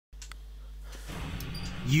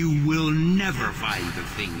You will never find the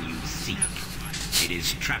thing you seek. It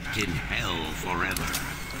is trapped in hell forever.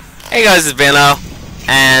 Hey guys, it's Vano,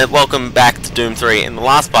 and welcome back to Doom 3. In the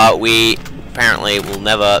last part, we apparently will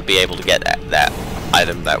never be able to get that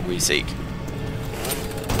item that we seek.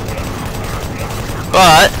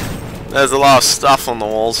 But there's a lot of stuff on the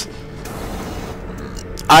walls.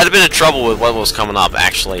 I had a bit of trouble with what was coming up,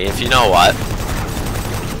 actually. If you know what,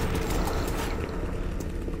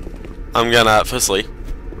 I'm gonna firstly.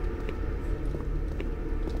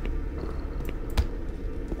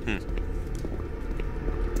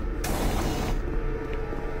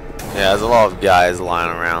 Yeah, there's a lot of guys lying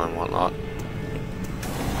around and whatnot.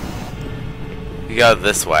 You go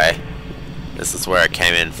this way. This is where it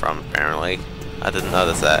came in from, apparently. I didn't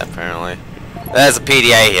notice that, apparently. There's a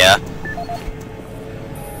PDA here.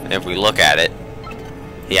 And if we look at it,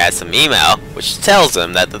 he has some email, which tells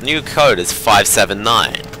him that the new code is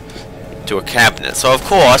 579 to a cabinet. So, of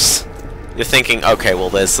course, you're thinking, okay, well,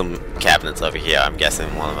 there's some cabinets over here. I'm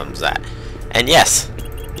guessing one of them's that. And yes,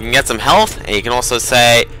 you can get some health, and you can also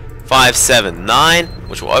say 579,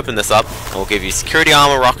 which will open this up, and will give you security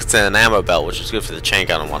armor, rockets, and an ammo belt, which is good for the chain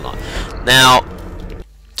gun and whatnot. Now,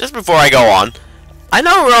 just before I go on, I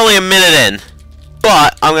know we're only a minute in,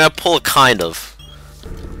 but I'm going to pull a kind of.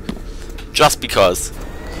 Just because.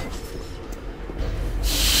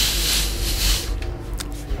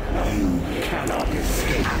 You cannot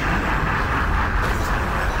escape.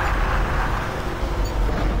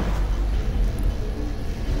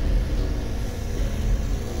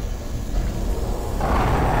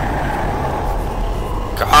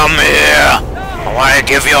 Come here! I want to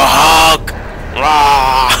give you a hug!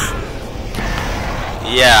 Rah!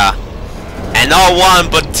 Yeah. And not one,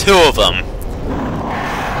 but two of them.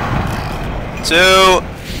 Two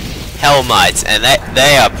Hell Knights, and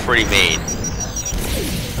they are pretty mean.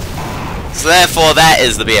 So therefore, that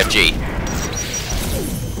is the BFG.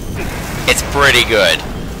 It's pretty good.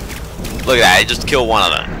 Look at that, I just killed one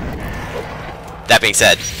of them. That being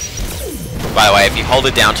said, by the way, if you hold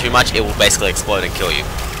it down too much, it will basically explode and kill you.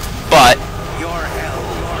 But Your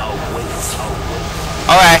hell awaits.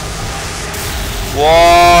 alright.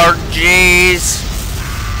 War, jeez.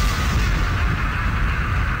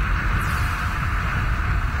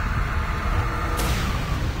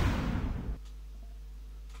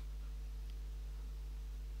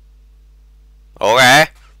 Okay.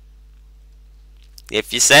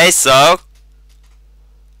 If you say so.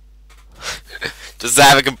 Just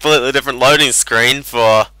have a completely different loading screen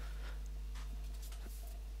for...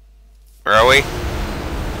 Where are we?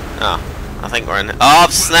 Oh, I think we're in... Oh,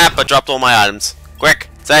 snap! I dropped all my items. Quick!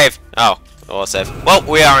 Save! Oh, save. Well,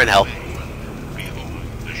 we are in hell.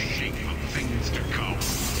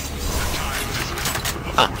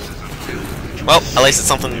 Huh. Well, at least it's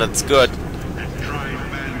something that's good.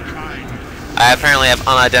 I apparently have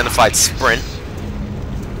unidentified sprint.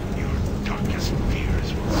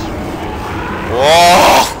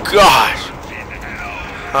 Oh, gosh!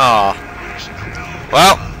 Oh.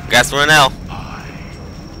 Well, guess we're in hell.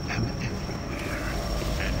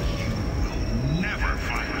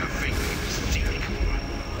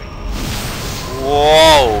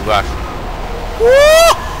 Whoa, gosh.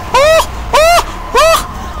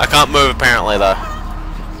 I can't move apparently though.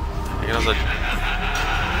 I can also...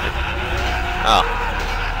 Oh.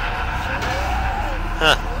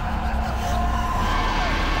 Huh.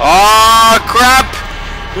 Oh, crap!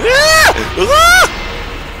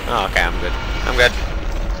 Oh, okay, I'm good. I'm good.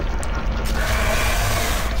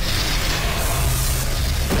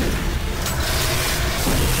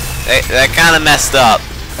 They're kind of messed up.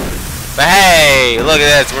 But hey, look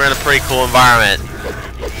at this. We're in a pretty cool environment.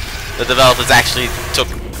 The developers actually took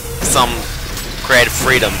some creative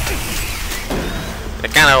freedom. They're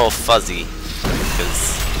kind of all fuzzy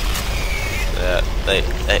because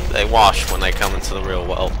they wash when they come into the real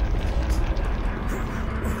world.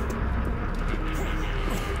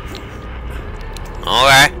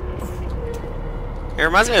 Okay. It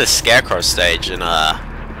reminds me of the Scarecrow stage in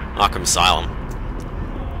Arkham Asylum.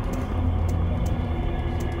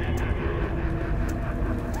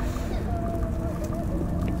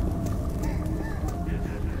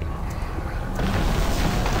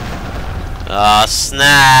 Oh,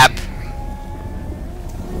 snap!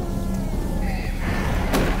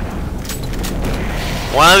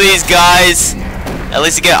 One of these guys, at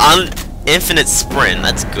least you get infinite sprint,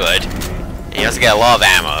 that's good. And you also get a lot of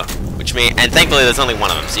ammo, which means, and thankfully there's only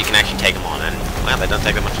one of them, so you can actually take them on, and wow, they don't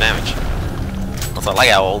take that much damage. Also, I like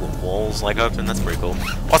how all the walls like open, that's pretty cool.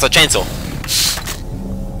 What's a chainsaw?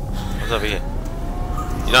 What's over here?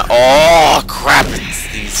 You know, oh crap,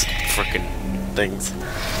 it's these frickin' things.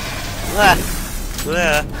 Ah.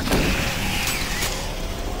 Yeah.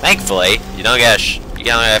 Thankfully, you don't get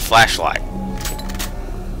a flashlight.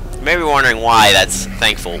 You may be wondering why that's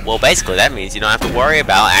thankful. Well, basically that means you don't have to worry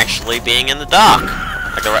about actually being in the dark.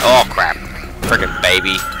 Like oh crap! Friggin'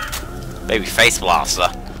 baby face blaster.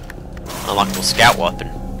 Unlockable scout weapon.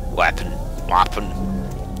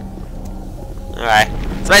 Alright.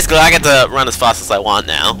 So basically I get to run as fast as I want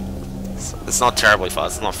now. It's not terribly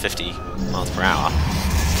fast, it's not 50 miles per hour.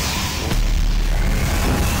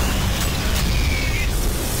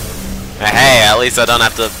 Hey, at least I don't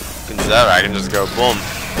have to conserve it, I can just go boom,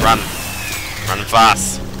 run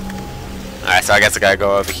fast. Alright, so I guess I gotta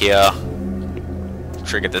go over here.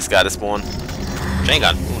 Trigger this guy to spawn. Chain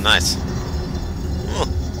gun, ooh, nice. Ooh,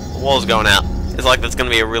 the wall's going out. It's like that's gonna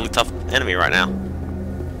be a really tough enemy right now.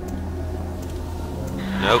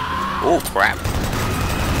 Nope. Oh crap.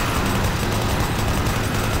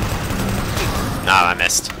 Nah, I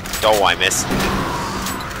missed. Oh, I missed.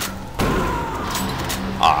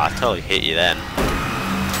 Aw, I totally hit you then.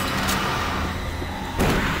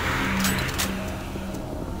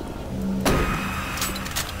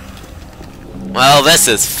 Well, this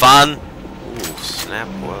is fun. Ooh, snap,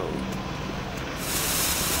 whoa.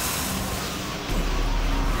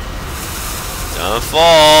 Don't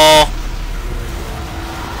fall.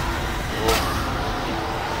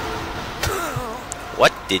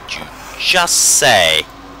 What did you just say?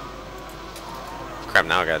 Crap,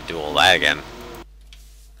 now I gotta do all that again.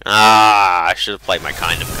 Ah, I should have played my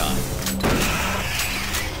kind of card.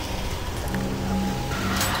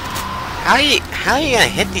 How are you gonna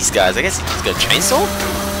hit these guys? I guess you just go chainsaw?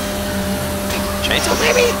 Chainsaw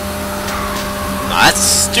maybe? No, that's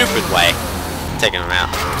a stupid way. Taking them out.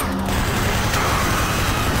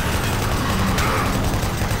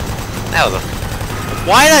 That was a...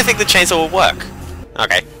 Why did I think the chainsaw would work?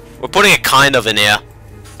 Okay, we're putting it kind of in here.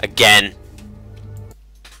 Again.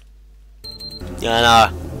 Yeah, no.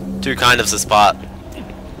 Two kind ofs a spot.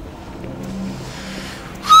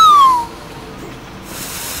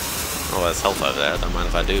 Oh, there's health over there. Don't mind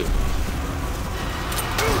if I do.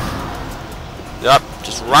 Yup,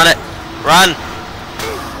 just run it. Run!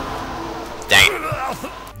 Dang it.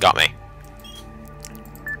 Got me.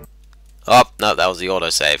 Oh, no, that was the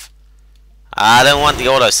autosave. I didn't want the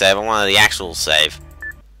autosave, I wanted the actual save.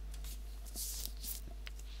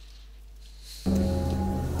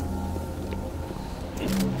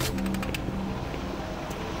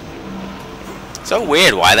 So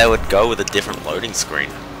weird why they would go with a different loading screen.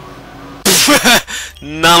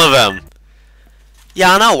 None of them.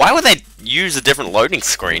 Yeah, I know. Why would they use a different loading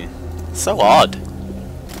screen? So odd.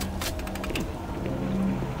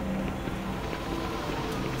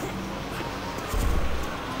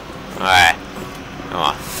 Alright. Come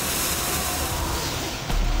on.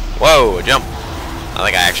 Whoa, jump. I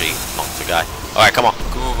think I actually knocked the guy. Alright, come on.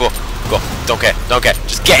 Go. Don't care.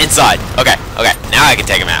 Just get inside. Okay. Now I can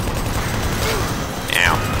take him out.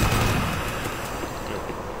 Ow.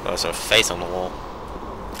 There's a face on the wall.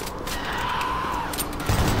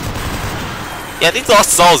 Yeah, these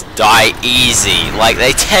Lost Souls die easy. Like,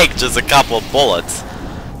 they take just a couple of bullets.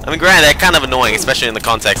 I mean, granted, they're kind of annoying, especially in the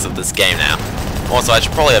context of this game now. Also, I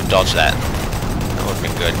should probably have dodged that. That would have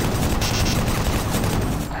been good.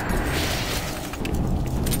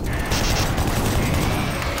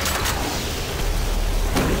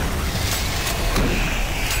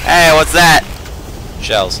 Hey, what's that?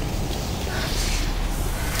 Shells.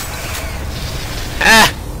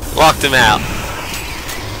 Ah! Locked him out.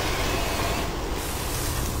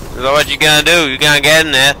 So what you gonna do? You gonna get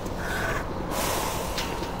in there?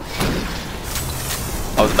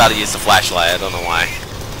 I was about to use the flashlight, I don't know why.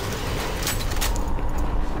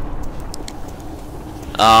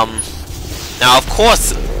 Now of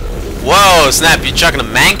course... Whoa, snap, you're chucking a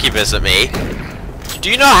mancubus at me.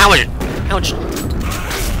 Do you know how much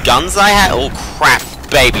guns I had? Oh crap,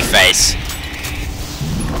 babyface.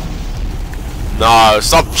 No,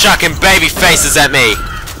 stop chucking baby faces at me!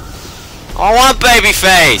 I want a baby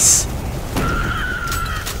face!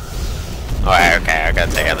 Alright, okay, I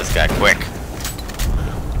gotta take out this guy quick.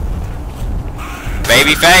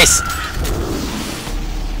 Baby face!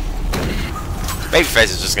 Baby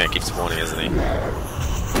face is just gonna keep spawning, isn't he?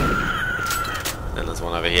 And there's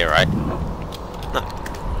one over here, right? No.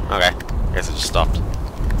 Okay, I guess it just stopped.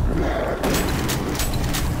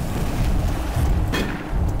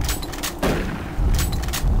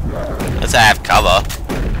 Let's have cover.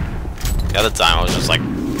 The other time I was just like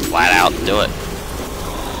flat out do it.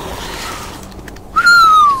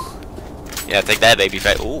 Yeah, take that baby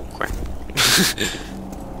face. Ooh, crap.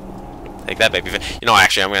 Take that baby face. You know,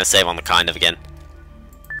 actually, I'm gonna save on the kind of again.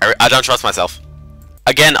 I don't trust myself.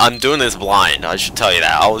 Again, I'm doing this blind. I should tell you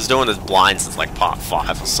that. I was doing this blind since like part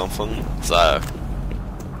 5 or something. So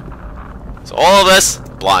all of this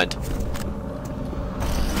blind.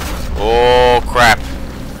 Oh crap!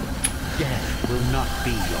 Death will not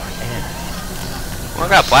be your end. Well, I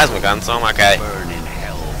got a plasma gun, so I'm okay. Burn in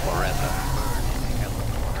hell forever. Burn in hell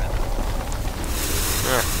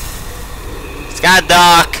forever. It's got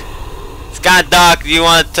dark. It's got dark. Do you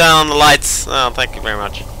want to turn on the lights? Oh, thank you very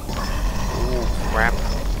much. Ooh, crap.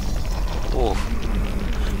 Ooh.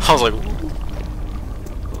 I was like,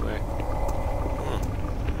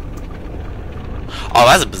 oh,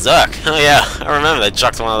 that's a berserk. Oh yeah, I remember they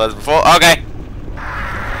chucked one of those before. Okay.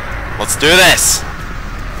 Let's do this.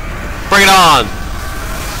 Bring it on.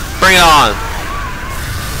 Bring it on.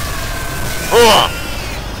 Oh.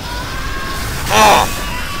 Oh.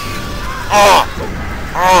 Oh.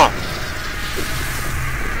 Oh.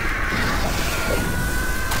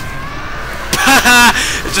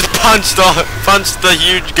 It just punched the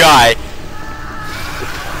huge guy.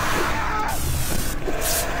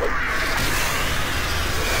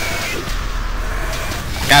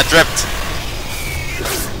 Got dripped.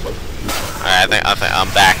 Alright, I think I'm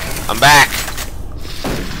back. I'm back.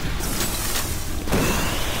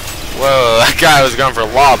 Whoa, that guy was going for a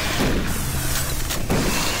lob.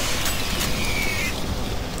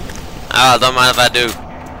 Oh, don't mind if I do.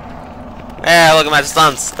 Hey, look at my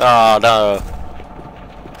stunts. Oh no.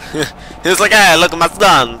 He was like, hey, look at my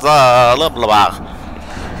stunts. Blah blah blah.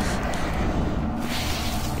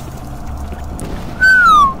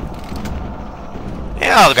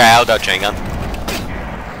 Yeah, okay, I'll go chain gun.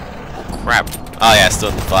 Oh, crap. Oh yeah, still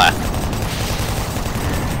in the fire.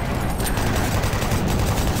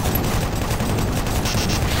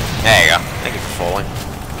 There you go. Thank you for falling.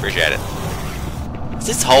 Appreciate it. Is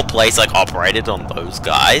this whole place like operated on those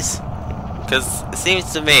guys? Because it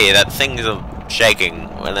seems to me that things are shaking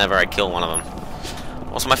whenever I kill one of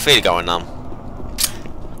them. Also, my feet are going numb.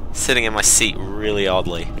 Sitting in my seat really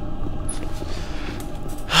oddly.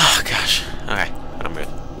 Oh gosh. Okay. I'm good.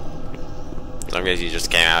 As long as you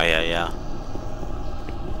just came out here, yeah.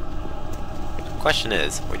 Question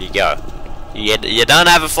is, where do you go? You don't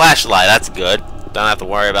have a flashlight, that's good. Don't have to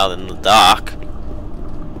worry about it in the dark.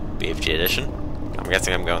 BFG edition. I'm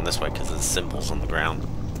guessing I'm going this way because there's symbols on the ground.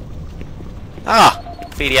 Ah!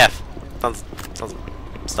 PDF. Sounds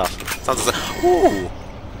stuff. Sounds ooh!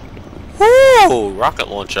 Ooh! Rocket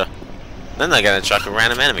launcher. Then they're gonna chuck a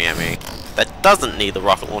random enemy at me. That doesn't need the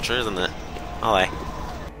rocket launcher, isn't it? Oh, they.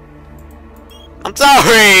 I'm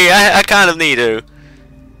sorry! I kind of need to.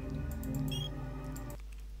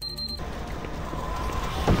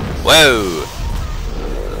 Whoa!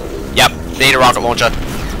 Yep, need a rocket launcher.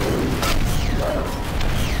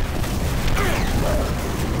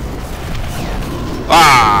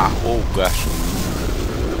 Ah! Oh gosh.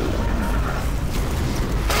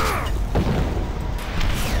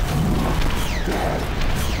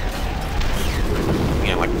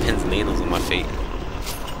 Yeah, like pins and needles on my feet.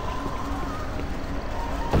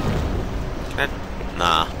 Can I?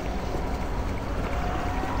 Nah.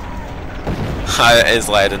 It's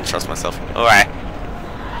like I didn't trust myself. Alright.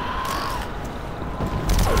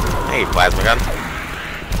 Hey, plasma gun.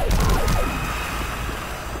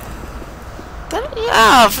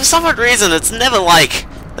 Yeah, for some odd reason, it's never like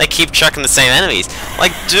they keep chucking the same enemies.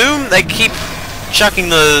 Like Doom, they keep chucking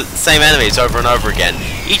the same enemies over and over again.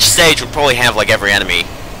 Each stage will probably have like every enemy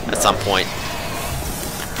at some point.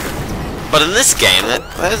 But in this game,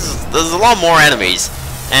 there's a lot more enemies,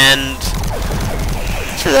 and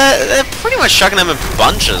they're pretty much chucking them in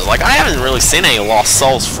bunches. Like, I haven't really seen any Lost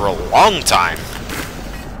Souls for a long time.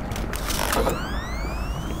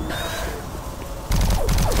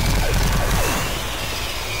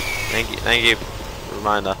 Thank you.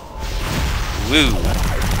 Reminder. Woo.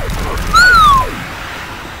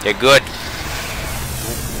 You're good.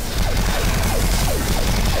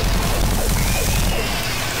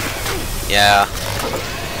 Yeah.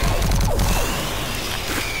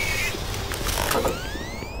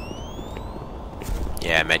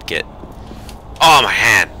 Yeah, medkit. Oh, my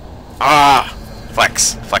hand. Ah,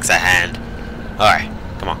 flex that hand. All right,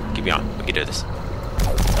 come on, keep going. We can do this.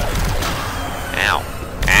 Ow,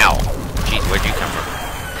 ow. Jeez, where'd you come from?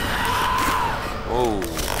 Oh,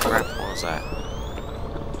 crap! What was that?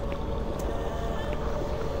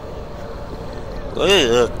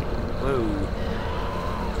 Whoa.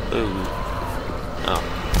 Ooh. Oh.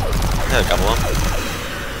 There's a couple of them.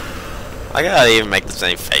 I gotta even make the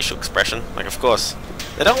same facial expression. Like, of course.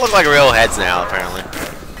 They don't look like real heads now, apparently.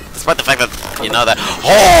 Despite the fact that, you know that.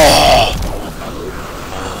 Oh!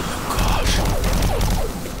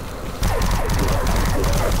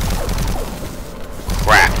 Oh,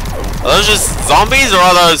 Are those just zombies or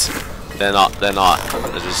are those... They're not. They're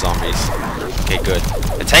just zombies. Okay, good.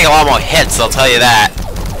 They take a lot more hits, I'll tell you that.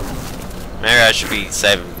 Maybe I should be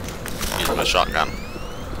using my shotgun.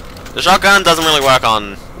 The shotgun doesn't really work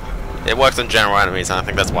on... It works on general enemies, and I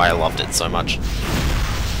think that's why I loved it so much.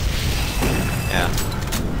 Yeah.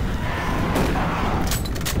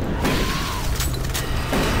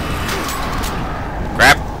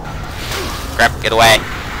 Crap! Crap, get away!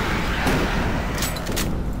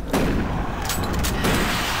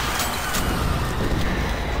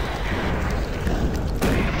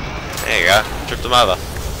 There you go. Tripped him over.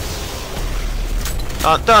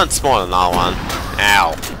 Don't spawn another one.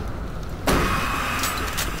 Ow.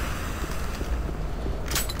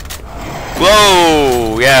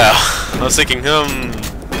 Whoa! Yeah. I was thinking, a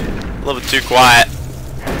little bit too quiet.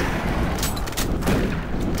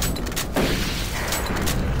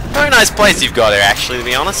 Very nice place you've got here, actually, to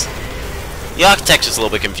be honest. The architecture's a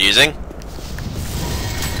little bit confusing.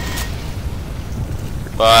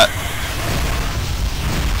 But...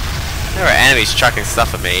 there are enemies chucking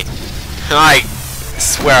stuff at me. And I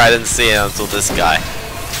swear I didn't see it until this guy.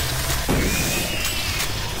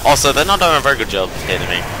 Also, they're not doing a very good job hitting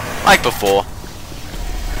me. Like before.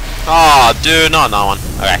 Oh, dude, not another one.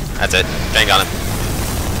 Okay, that's it. Bang on him.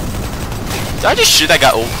 Did I just shoot that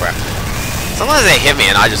guy? Oh, crap. Sometimes they hit me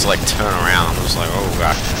and I just, like, turn around. I'm just like, oh,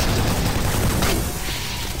 gosh.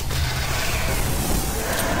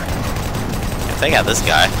 Yeah, take out this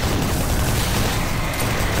guy.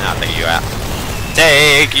 I'll take you out.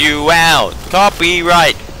 Take you out!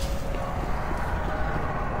 Copyright!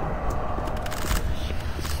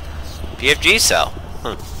 PFG cell.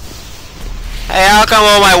 Huh. Hey, how come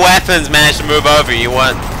all my weapons managed to move over? You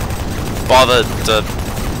weren't bothered to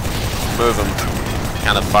move them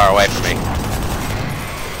kind of far away from me.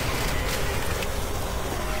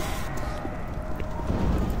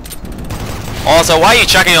 Also, why are you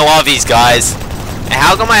chucking a lot of these guys? And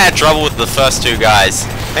how come I had trouble with the first two guys?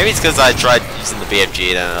 Maybe it's because I tried using the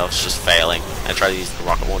BFG and I was just failing. I tried to use the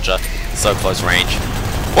rocket launcher. So close range.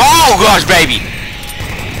 Whoa, gosh, baby!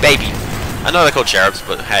 Baby. I know they're called cherubs,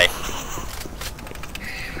 but hey.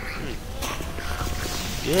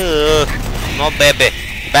 Yeah, no baby.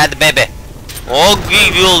 Bad baby. Oh,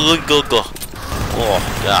 oh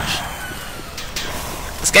gosh.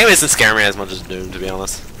 This game isn't scaring me as much as Doom, to be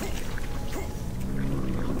honest.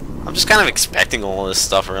 I'm just kind of expecting all this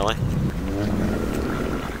stuff, really.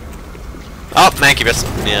 Oh, Mancubus.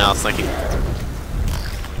 Yeah, I was thinking.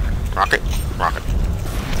 Rocket. Rocket.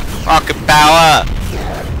 Rocket power!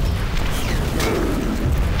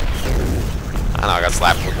 I know, I got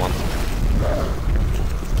slapped with one.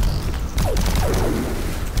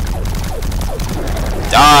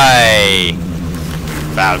 Die!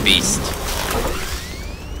 Foul beast.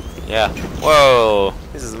 Yeah. Whoa!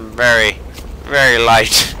 This is very, very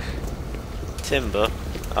light. Timber.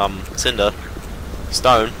 Cinder.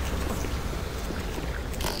 Stone.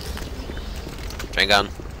 Train gun.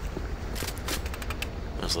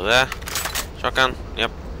 Mostly there. Shotgun.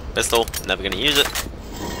 Yep. Pistol. Never gonna use it.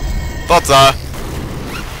 Thought so.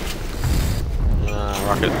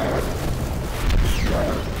 Rocket.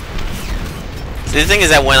 See, the thing is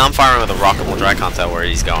that when I'm firing with a rocket launcher, I can't tell where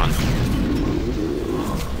he's going.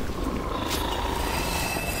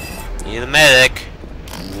 Need a medic.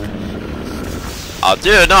 Oh,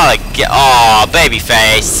 dude, no, like, get. Oh, baby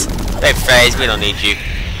face. Baby face, we don't need you.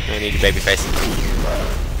 We don't need you, baby face.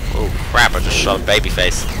 Oh, crap, I just shot a baby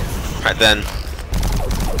face. Right then.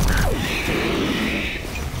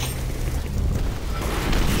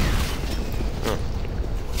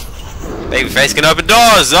 Babyface can open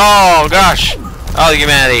doors! Oh gosh! Oh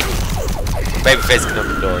humanity! Babyface can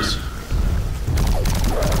open doors.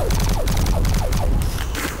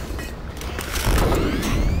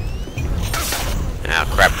 Oh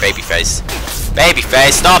crap, babyface.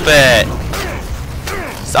 Babyface, stop it!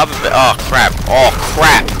 Stop it! Oh crap! Oh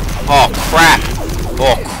crap! Oh crap!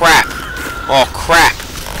 Oh crap! Oh crap!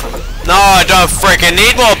 No, I don't freaking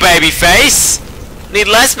need more babyface! Need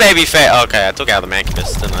less babyface! Okay, I took out the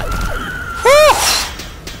Mancubus, didn't I? Whew!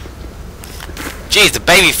 Jeez, the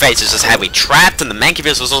baby faces just had me trapped, and the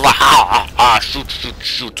Mancubus was just like, shoot, shoot,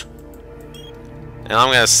 shoot. And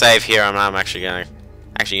I'm gonna save here, and I'm actually gonna...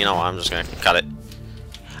 Actually, you know what, I'm just gonna cut it.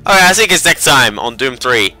 Alright, I'll see you guys next time on Doom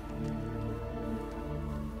 3.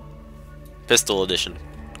 Pistol Edition.